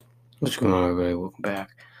What's going on, everybody? Welcome back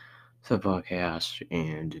to the podcast.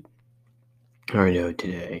 And our note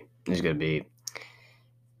today is going to be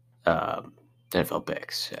um, NFL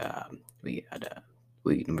picks. We got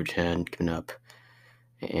week number 10 coming up,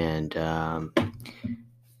 and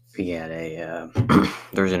we had a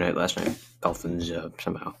Thursday night last night. Dolphins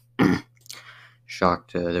somehow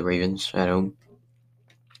shocked the Ravens at home.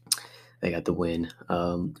 They got the win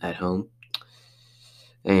at home.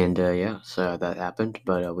 And so that happened.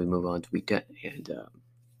 But we move on to week 10. And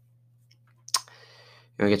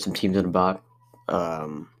we get some teams on the bottom.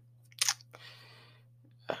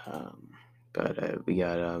 But we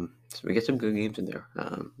got some good games in there.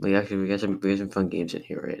 We got some fun games in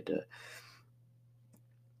here. And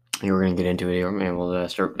we're gonna get into it here, and we'll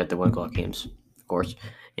start at the 1 o'clock games, of course,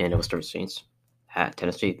 and we'll start with Saints at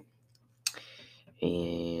Tennessee,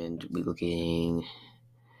 and we're looking.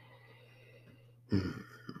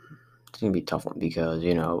 It's gonna be a tough one because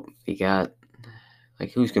we got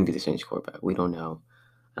who's gonna be the Saints quarterback? We don't know.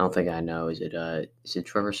 I don't think I know. Is it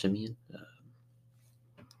Trevor Siemian?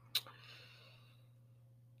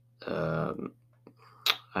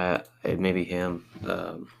 It may be him.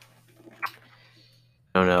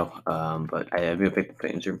 I don't know, but I will pick the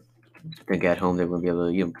Saints. I think at home they won't be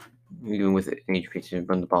able to, even with any to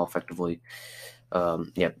run the ball effectively.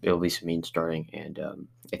 It'll be Simeon starting, and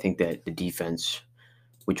I think that the defense,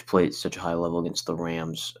 which played at such a high level against the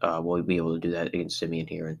Rams, will be able to do that against Simeon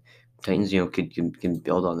here. And Titans, can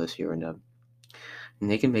build on this here, and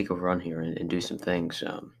they can make a run here and do some things.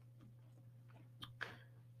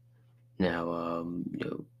 Now,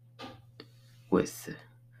 with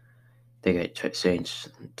they got Saints,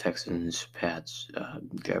 Texans, Pats,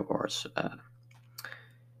 Jaguars,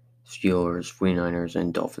 Steelers, 49ers,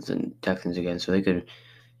 and Dolphins and Texans again, so they could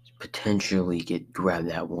potentially grab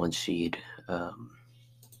that 1 seed.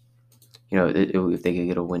 If they could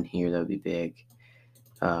get a win here, that would be big.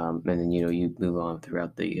 And then you move on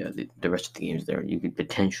throughout the rest of the games there. You could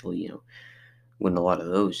potentially win a lot of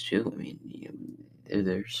those too. I mean,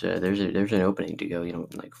 there's an opening to go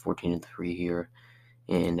 14-3 here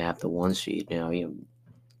and have the 1 seed. Now do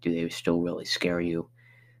they still really scare you?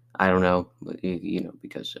 I don't know, but,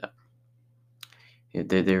 because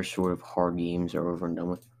their sort of hard games are over and done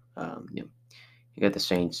with. You got the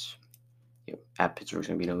Saints. At Pittsburgh's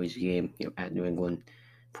going to be no easy game. At New England,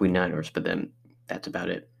 49ers, but then that's about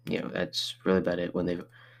it. That's really about it when they've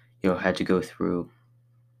had to go through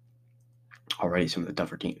already some of the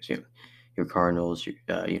tougher teams. Your Cardinals, your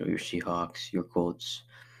Seahawks, your Colts,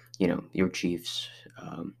 your Chiefs,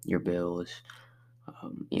 your Bills,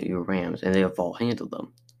 your Rams, and they have all handled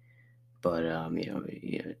them. But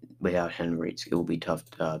without Henry, it will be tough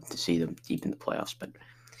to see them deep in the playoffs. But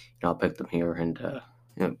I'll pick them here, and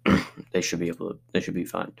they should be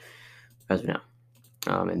fine as of now.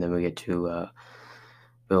 And then we get to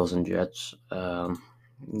Bills and Jets. Bills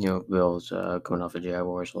coming off a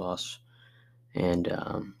Jaguars loss, and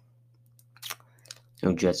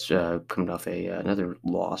Jets coming off another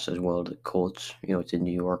loss as well to the Colts. It's in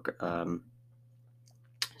New York.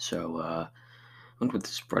 So I wonder what the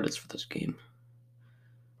spread is for this game.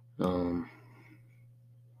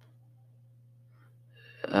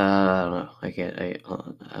 I don't know. I can't. I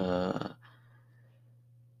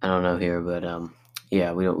don't know here, but we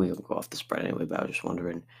don't go off the spread anyway. But I was just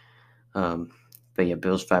wondering. But yeah,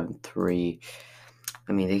 Bills 5-3.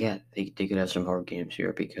 I mean, they could have some hard games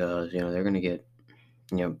here because they're gonna get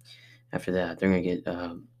after that they're gonna get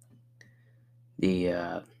they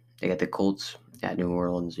got the Colts at New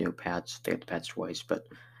Orleans. Pats. They got the Pats twice, but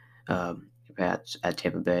Pats at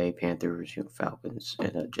Tampa Bay, Panthers, Falcons,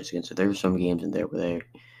 and Jets again. So there's some games in there where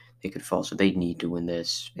they could fall. So they need to win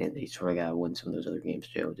this, and they sort of got to win some of those other games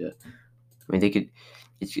too. I mean, they could.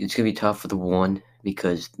 It's gonna be tough for the one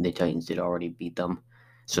because the Titans did already beat them,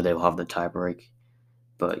 so they'll have the tie break.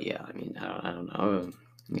 But yeah, I mean, I don't know.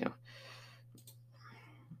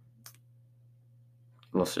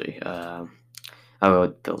 We'll see. I'll go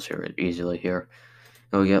with Bills here easily here.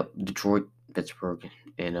 Oh yeah, Detroit, Pittsburgh,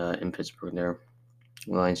 and in Pittsburgh there.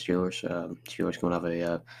 Lions, Steelers. Steelers coming off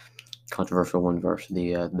a controversial one versus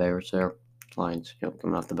the Bears there. Lions,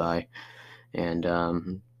 coming off the bye, and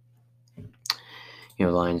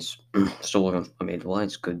Lions still looking. I mean, the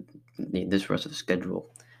Lions could. This rest of the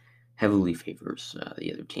schedule heavily favors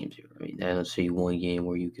the other teams here. I mean, I don't see one game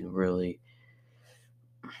where you can really.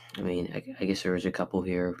 I mean, I guess there is a couple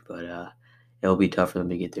here, but it'll be tough for them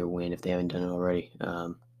to get their win if they haven't done it already.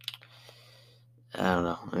 I don't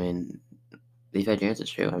know. I mean, they've had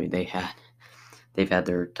chances too. I mean, they've had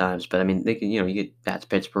their times, but I mean, they can. You get at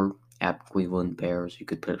Pittsburgh, at Cleveland, Bears. You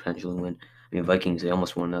could potentially win. I mean, Vikings. They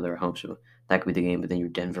almost won another home, so that could be the game. But then your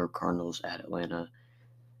Denver Cardinals at Atlanta,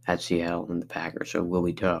 at Seattle, and the Packers. So it will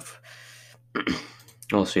be tough.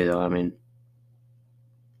 We'll see, though. I mean,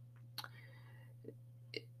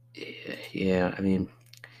 yeah, I mean,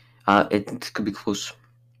 it could be close.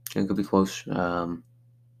 It could be close.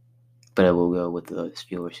 But I will go with the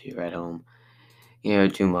Steelers here at home.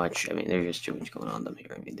 Too much. I mean, there's just too much going on them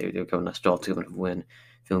here. I mean, they're going still to win,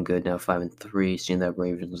 feeling good now, 5-3. Seeing that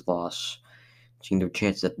Ravens loss, seeing their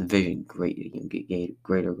chances at the division get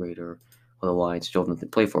greater. While the Lions still have nothing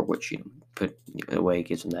to play for, which put in a way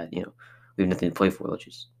gives them that we have nothing to play for. Let's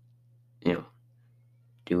just you know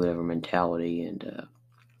do whatever mentality, and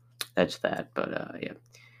that's that. But yeah,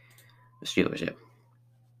 the Steelers. Yeah.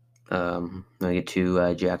 I get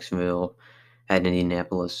to Jacksonville at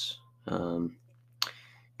Indianapolis.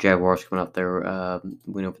 Jaguars coming off their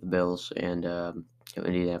win over the Bills, and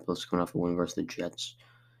Indianapolis coming off a win versus the Jets,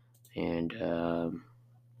 and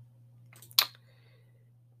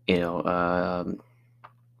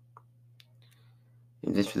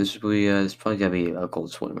this probably gotta be a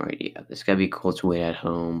Colts win, right? Yeah, this gotta be a Colts win at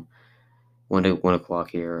home. 1 o'clock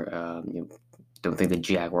here. Don't think the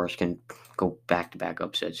Jaguars can go back-to-back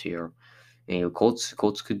upsets here. And Colts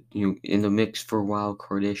could in the mix for wild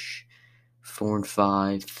cardish,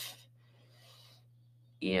 4-5.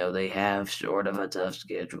 They have sort of a tough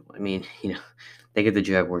schedule. I mean, they get the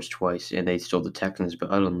Jaguars twice, and they still the Texans. But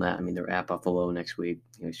other than that, I mean, they're at Buffalo next week.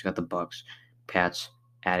 You still got the Bucks, Pats,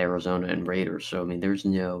 at Arizona, and Raiders. So I mean, there's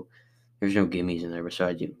no gimmies in there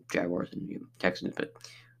besides Jaguars and Texans. But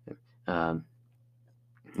um,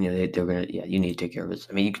 they're gonna you need to take care of this.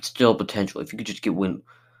 I mean, you could still potentially if you could just get win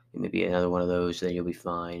maybe another one of those, then you'll be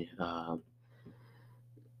fine.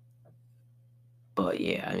 But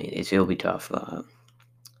yeah, I mean, it'll be tough.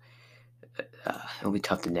 It'll be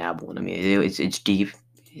tough to nab one. I mean, it's deep,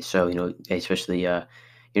 so especially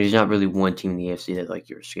there's not really one team in the AFC that like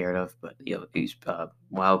you're scared of, but these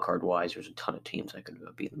wild card wise, there's a ton of teams that could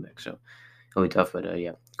be in the mix. So it'll be tough, but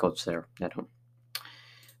yeah, Colts there at home.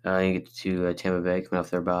 You get to Tampa Bay coming off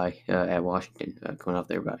their bye at Washington coming off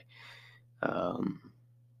their bye.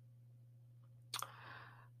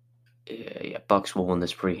 Yeah, Bucks will win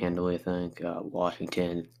this pretty handily, I think.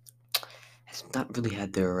 Washington has not really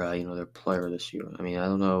had their their player this year. I mean, I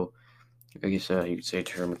don't know. I guess you could say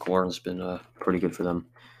Terry McLaurin's been pretty good for them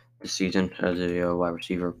this season as a wide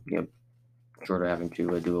receiver. Short of having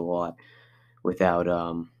to do a lot without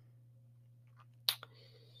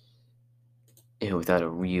without a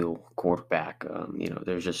real quarterback.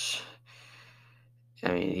 There's just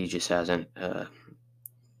I mean, he just hasn't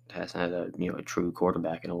had a true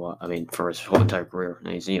quarterback in a while. I mean, for his whole entire career.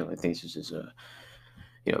 And he's I think this is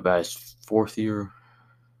about his fourth or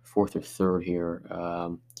third here.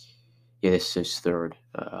 Yeah, this is his third.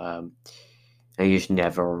 And he just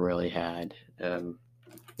never really had a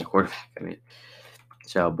quarterback. I mean,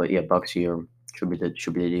 but yeah, Bucks here should be the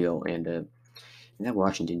deal, and that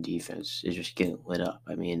Washington defense is just getting lit up.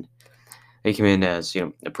 I mean, they came in as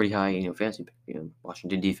a pretty high fantasy pick.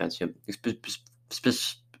 Washington defense,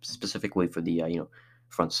 specifically for the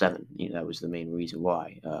front seven. That was the main reason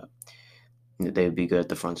why. They would be good at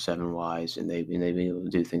the front seven wise, and they'd be able to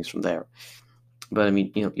do things from there. But I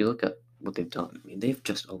mean, you look at what they've done. I mean, they've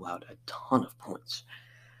just allowed a ton of points.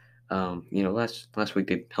 Last week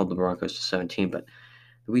they held the Broncos to 17, but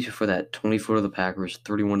the week before that, 24 to the Packers,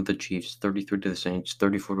 31 to the Chiefs, 33 to the Saints,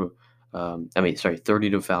 34 to 30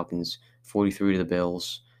 to the Falcons, 43 to the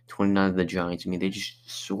Bills, 29 to the Giants. I mean, they just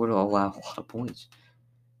sort of allow a lot of points.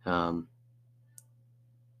 Yeah,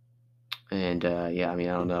 I mean, I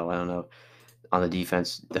don't know. On the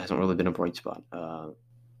defense, that hasn't really been a bright spot.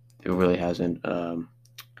 It really hasn't.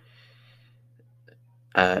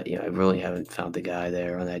 I really haven't found the guy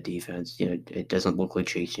there on that defense. It doesn't look like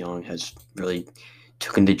Chase Young has really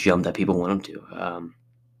taken the jump that people want him to.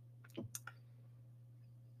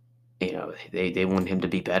 They want him to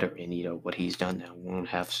be better, and what he's done now,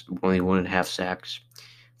 only 1.5 sacks,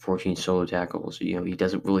 14 solo tackles. He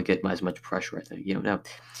doesn't really get as much pressure, I think. Now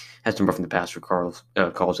has some rough in the past for calls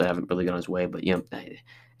that haven't really gone his way, but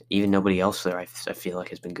even nobody else there I feel like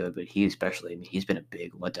has been good, but he especially. I mean, he's been a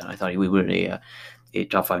big letdown. I thought he would be a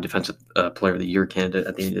top 5 defensive player of the year candidate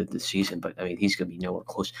at the end of the season, but I mean, he's going to be nowhere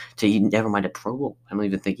close to. Never mind a Pro Bowl. I don't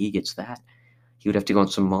even think he gets that. He would have to go on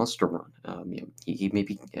some monster run. He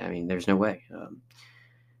maybe. I mean, there's no way.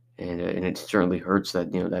 And it certainly hurts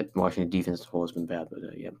that that Washington defense as a whole has been bad. But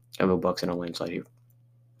yeah, I go Bucks and a landslide here.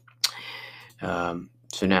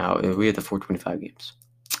 So now we have the 425 games.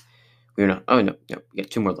 We're not. Oh no, we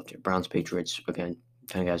got 2 more left here. Browns, Patriots again.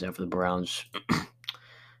 10 guys out for the Browns.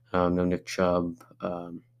 No Nick Chubb,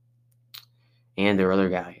 and their other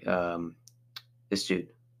guy. this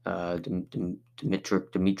dude,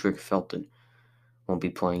 Dimitri Felton, won't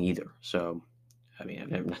be playing either. So, I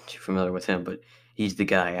mean, I'm not too familiar with him, but he's the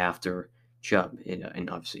guy after Chubb and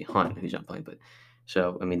obviously Hunt, who's not playing. But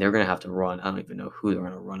so, I mean, they're going to have to run. I don't even know who they're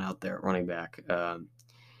going to run out there, running back. And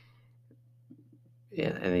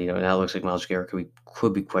now it looks like Miles Garrett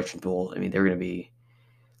could be questionable. I mean, they're going to be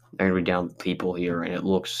down people here, and it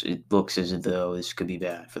looks as though this could be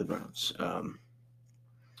bad for the Browns.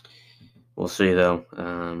 We'll see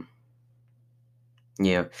though.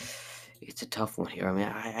 Yeah, it's a tough one here. I mean,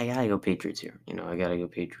 I gotta go Patriots here. I gotta go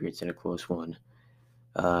Patriots in a close one.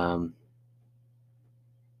 Um,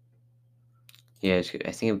 yeah,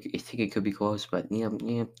 I think it could be close, but yeah.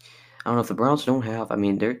 I don't know if the Browns don't have. I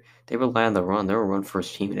mean, they rely on the run. They're a run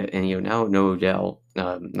first team, and now no Odell.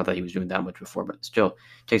 Not that he was doing that much before, but still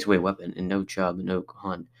takes away a weapon, and no Chubb, and no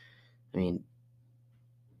Hunt. I mean,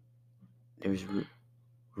 there's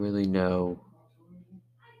really no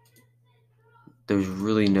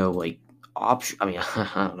like option. I mean,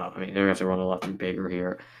 I don't know. I mean, they're gonna have to run a lot bigger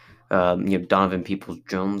here. Donovan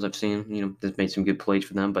Peoples-Jones, I've seen. Has made some good plays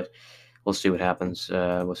for them, but we'll see what happens.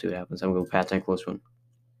 We'll see what happens. I'm gonna go Pats in close one.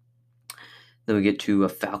 Then we get to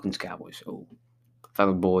Falcons Cowboys. Oh,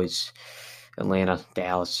 Falcon boys, Atlanta,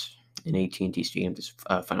 Dallas, in AT&T Stadium. This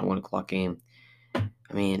final 1 o'clock game. I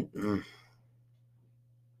mean,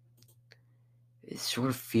 it sort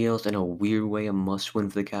of feels in a weird way a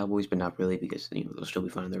must-win for the Cowboys, but not really because they'll still be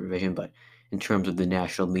fine in their division. But in terms of the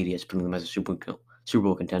national media, it's putting them as a Super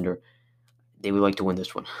Bowl contender. They would like to win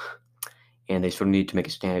this one, and they sort of need to make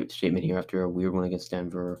a statement here after a weird one against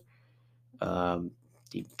Denver.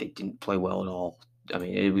 They didn't play well at all. I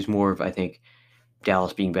mean, it was more of, I think,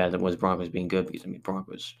 Dallas being bad than it was Broncos being good because, I mean,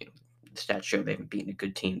 Broncos, the stats show they haven't beaten a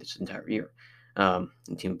good team this entire year, a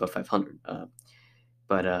team above 500.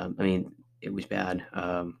 But, I mean, it was bad.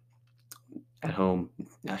 At home,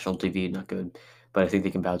 national TV, not good. But I think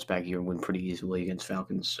they can bounce back here and win pretty easily against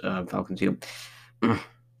Falcons. Falcons, what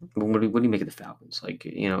do you make of the Falcons? Like, I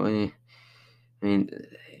mean,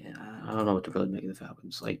 I don't know what to really make of the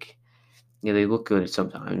Falcons. Like, they look good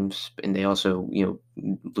sometimes, and they also,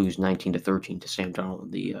 lose 19-13 to Sam Darnold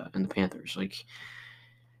and the Panthers, like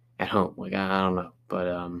at home. Like, I don't know,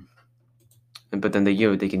 but then they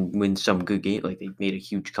can win some good game. Like, they made a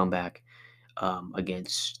huge comeback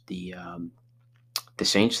against the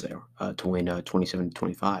Saints there to win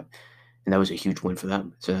 27-25, and that was a huge win for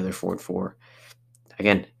them. So now they're 4-4.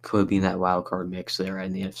 Again, could be in that wild card mix there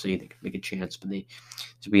in the NFC. They could make a chance, but this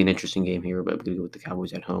would be an interesting game here. But we're gonna go with the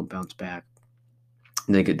Cowboys at home, bounce back.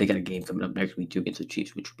 And they got a game coming up next week too against the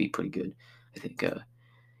Chiefs, which would be pretty good. I think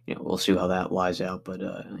we'll see how that lies out, but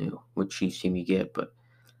what Chiefs team you get. But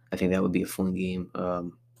I think that would be a fun game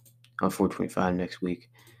on 425 next week.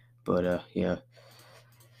 But yeah,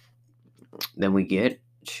 then we get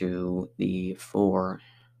to the 4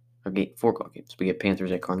 o'clock games. We get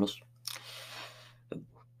Panthers at Cardinals. I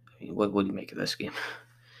mean, what do you make of this game?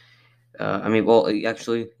 I mean, well,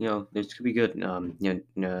 actually, this could be good. I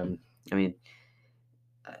mean,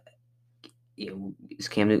 is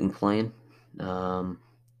Cam Newton playing?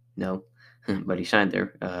 No, but he signed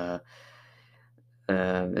there,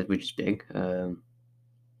 which is big.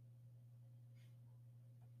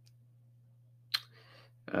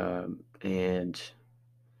 And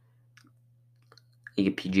you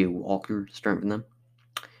get PJ Walker starting for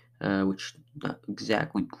them, which not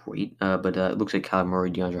exactly great, but it looks like Kyler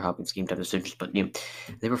Murray, DeAndre Hopkins game type decisions, but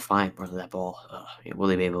they were fine running that ball. Will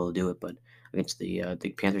they be able to do it? But against the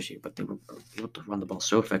Panthers here, but they were able to run the ball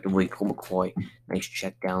so effectively. Cole McCoy, nice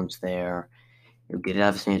check downs there. Get it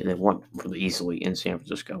out of San. They won really easily in San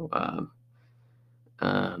Francisco.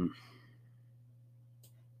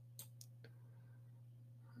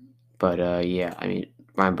 But yeah, I mean,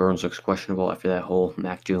 Ryan Burns looks questionable after that whole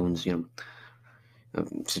Mac Jones,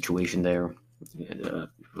 situation there.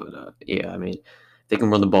 But yeah, I mean, they can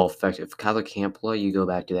run the ball effective. If Kyler can't play, you go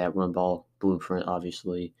back to that run ball blueprint,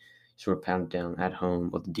 obviously. Sort of pound it down at home,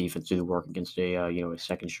 let the defense do the work against a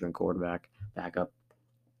second string quarterback backup.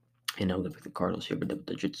 And I'm going to pick the Cardinals here with double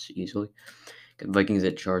digits easily. Got Vikings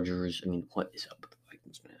at Chargers. I mean, what is up with the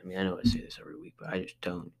Vikings, man? I mean, I know I say this every week, but I just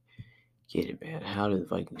don't get it, man. How do the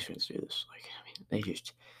Vikings fans do this? Like, I mean, they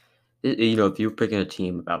just, if you're picking a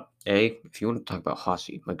team if you want to talk about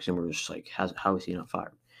Hossie, Mike Zimmer is like, how is he not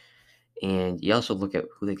fired? And you also look at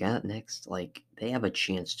who they got next. Like, they have a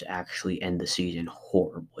chance to actually end the season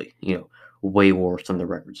horribly. Way worse than the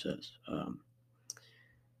record says.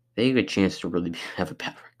 They have a chance to really have a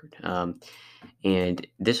bad record. And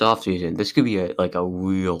this offseason, this could be a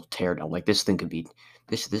real teardown. Like, this thing could be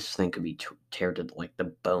teared to like the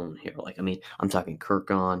bone here. Like, I mean, I'm talking Kirk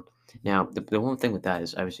gone, Now, the one thing with that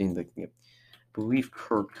is I was seeing I believe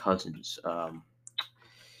Kirk Cousins,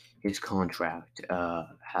 his contract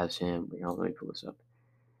has him. Let me pull this up.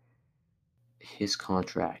 His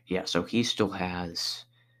contract, yeah. So he still has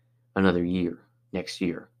another year next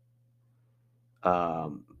year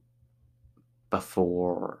um,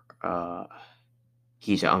 before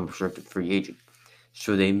he's an unrestricted free agent.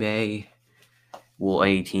 So they may will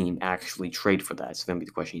any team actually trade for that? It's going to be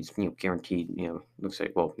the question. He's guaranteed. Looks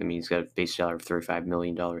like he's got a base salary of $35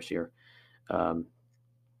 million here. Um,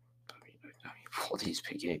 he's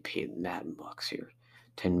getting paid mad bucks here,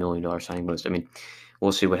 $10 million signing bonus. I mean,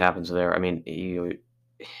 we'll see what happens there. I mean,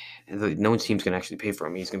 no one's team's going to actually pay for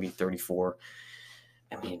him. He's going to be 34.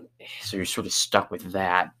 I mean, so you're sort of stuck with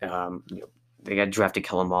that. They got drafted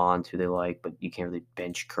Kellen Mond, who they like, but you can't really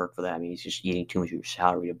bench Kirk for that. I mean, he's just eating too much of your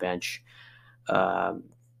salary to bench. Um,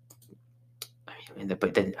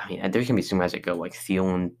 but then there's gonna be some guys that go like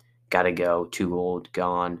Thielen, gotta go, too old,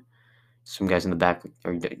 gone. Some guys in the back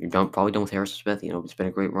you're done, probably done with Harrison Smith. It's been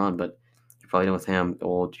a great run, but you're probably done with him.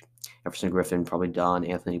 Old Jefferson Griffin, probably done.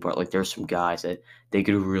 Anthony Barr, like there's some guys that they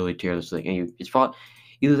could really tear this thing. And it's probably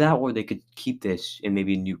either that or they could keep this and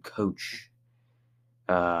maybe a new coach.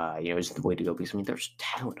 Is the way to go because there's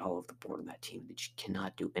talent all over the board on that team. They just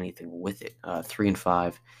cannot do anything with it.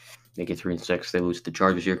 3-5. They get 3-6. They lose to the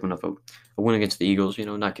Chargers here, coming off a win against the Eagles.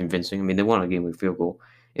 Not convincing. I mean, they won a game with field goal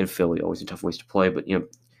in Philly. Always a tough ways to play, but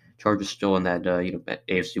Chargers still in that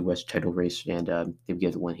AFC West title race, and they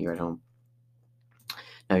get the win here at home.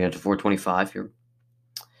 Now you got to 425 here.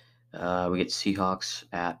 We get Seahawks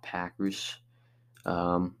at Packers.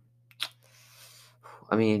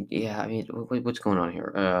 What's going on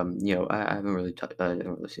here? I haven't really, I haven't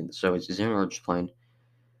really seen this. So is Aaron Rodgers playing?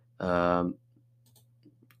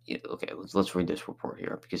 Okay, let's read this report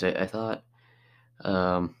here because I thought.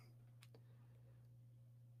 So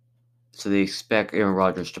they expect Aaron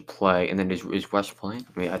Rodgers to play, and then is Russ playing?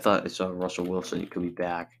 I mean, I thought I saw Russell Wilson could be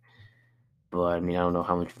back, but I don't know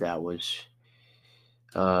how much of that was.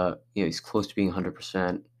 He's close to being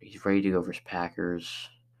 100%. He's ready to go versus Packers.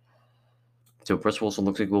 So Russell Wilson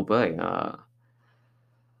looks like he'll play.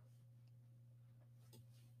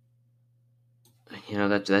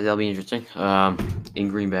 That'll be interesting. In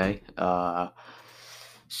Green Bay,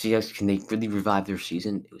 Seahawks, can they really revive their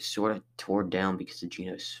season? It was sort of torn down because of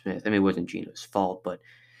Geno Smith. I mean, it wasn't Geno's fault, but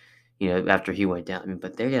after he went down,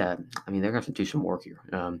 but they're gonna have to do some work here.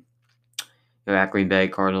 At Green Bay,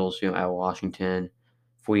 Cardinals, at Washington,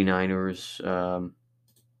 49ers.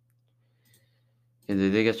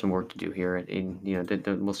 They got some work to do here, and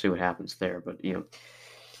we'll see what happens there. But you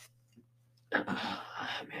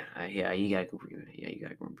gotta go Green Bay. Yeah, you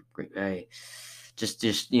gotta go Green Bay. Just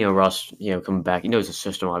Russ, coming back. He knows the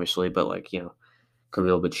system, obviously, but could be a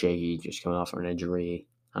little bit shaky, just coming off an injury.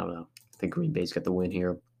 I don't know. I think Green Bay's got the win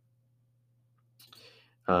here.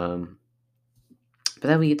 But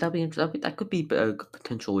that could be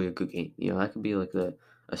potentially a good game. That could be like a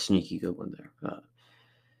sneaky good one there.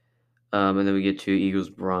 And then we get to Eagles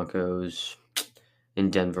Broncos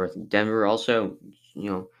in Denver. Denver also,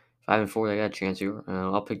 5-4. They got a chance here.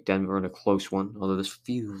 I'll pick Denver in a close one, although this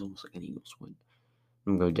feels almost like an Eagles win.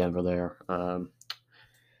 I'm gonna go Denver there. I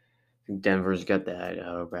think Denver's got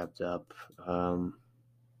that wrapped up.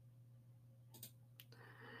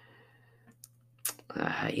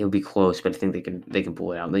 It'll be close, but I think they can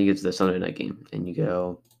pull it out. Then you get to the Sunday night game, and you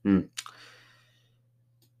go,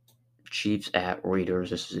 Chiefs at Raiders.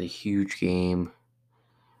 This is a huge game,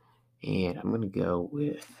 and I'm gonna go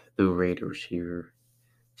with the Raiders here.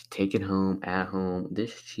 Take it home at home.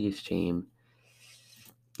 This Chiefs team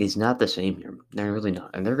is not the same here. They're really not,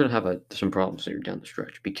 and they're gonna have some problems here down the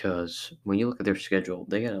stretch because when you look at their schedule,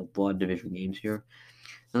 they got a lot of division games here.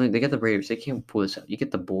 They got the Raiders. They can't pull this out. You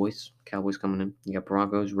get the boys, Cowboys coming in. You got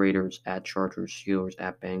Broncos, Raiders, at Chargers, Steelers,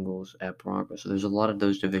 at Bengals, at Broncos. So there's a lot of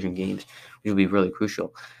those division games, which will be really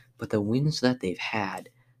crucial. But the wins that they've had,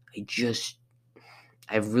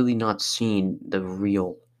 I've really not seen the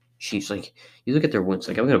real Chiefs. Like, you look at their wins.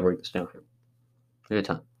 Like, I'm going to break this down here. I got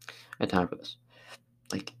time. I got time for this.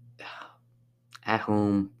 Like, at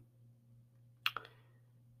home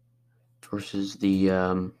versus the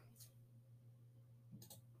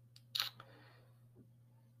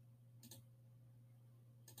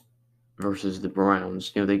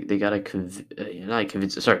Browns. They got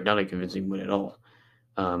not a convincing win at all.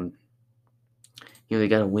 They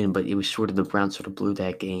got to win, but it was sort of the Browns sort of blew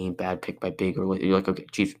that game. Bad pick by Big. Or you're like, okay,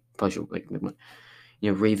 Chiefs probably should make one.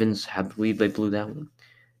 Ravens had believe they blew that one.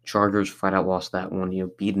 Chargers flat out lost that one.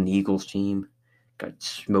 Beat an Eagles team. Got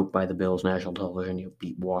smoked by the Bills, national television.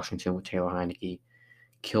 Beat Washington with Taylor Heineke.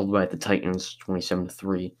 Killed by the Titans,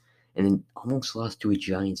 27-3. and then almost lost to a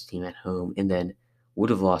Giants team at home, and then would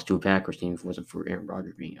have lost to a Packers team if it wasn't for Aaron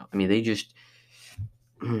Rodgers being out. I mean, they just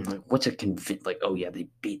like what's a like oh yeah they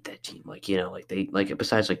beat that team like like they like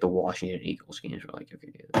besides like the Washington Eagles games were like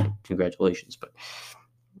okay congratulations but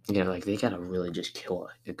like they gotta really just kill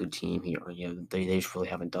a good team here they just really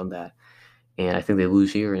haven't done that and I think they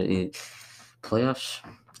lose here and playoffs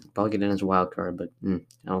probably get in as a wild card but I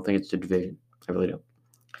don't think it's the division. I really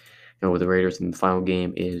don't. With the Raiders and the final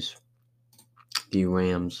game is the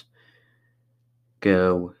Rams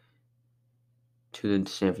go to the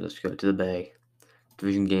San Francisco to the Bay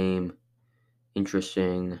division game.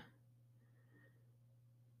 Interesting.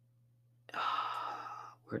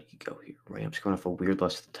 Where did he go here? Rams going off a weird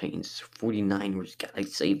loss to the Titans. 49ers got to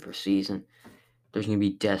save their season. There's going to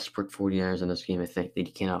be desperate 49ers in this game, I think. They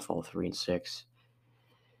cannot fall 3-6.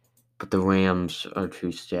 But the Rams are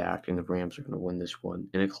too stacked, and the Rams are going to win this one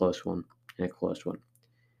in a close one. In a close one.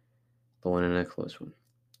 They'll win in a close one.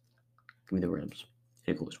 Give me the Rams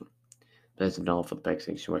in a close one. That's enough for the Picks.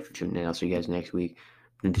 Thanks so much for tuning in. I'll see you guys next week.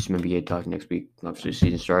 I'm going to do some NBA talk next week. Obviously, the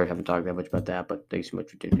season started. I haven't talked that much about that, but thanks so much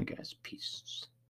for tuning in, guys. Peace.